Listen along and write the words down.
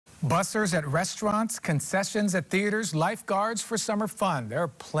Bussers at restaurants, concessions at theaters, lifeguards for summer fun. There are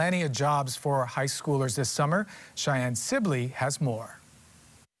plenty of jobs for high schoolers this summer. Cheyenne Sibley has more.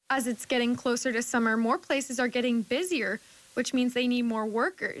 As it's getting closer to summer, more places are getting busier, which means they need more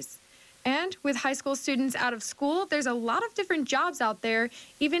workers. And with high school students out of school, there's a lot of different jobs out there,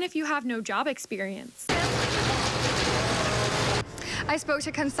 even if you have no job experience. I spoke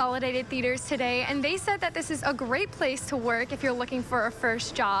to Consolidated Theaters today, and they said that this is a great place to work if you're looking for a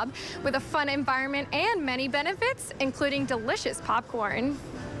first job, with a fun environment and many benefits, including delicious popcorn.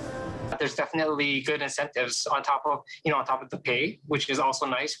 There's definitely good incentives on top of the pay, which is also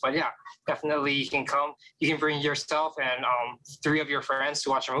nice. But yeah, definitely you can bring yourself and 3 of your friends to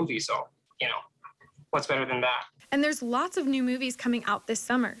watch a movie. So, what's better than that? And there's lots of new movies coming out this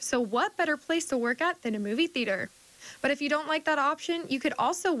summer. So what better place to work at than a movie theater? But if you don't like that option, you could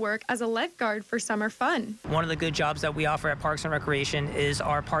also work as a lifeguard for summer fun. One of the good jobs that we offer at Parks and Recreation is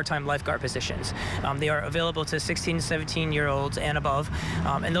our part-time lifeguard positions. They are available to 16 to 17-year-olds and above.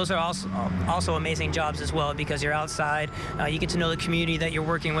 And those are also amazing jobs as well, because you're outside. You get to know the community that you're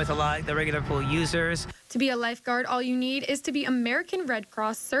working with a lot, the regular pool users. To be a lifeguard, all you need is to be American Red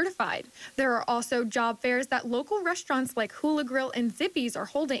Cross certified. There are also job fairs that local restaurants like Hula Grill and Zippy's are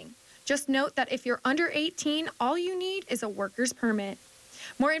holding. Just note that if you're under 18, all you need is a worker's permit.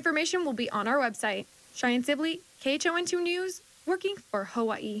 More information will be on our website. Cheyenne Sibley, KHON2 News, working for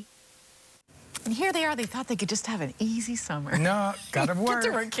Hawaii. And here they are. They thought they could just have an easy summer. No, gotta work. Get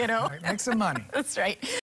to work, kiddo. Make some money. That's right.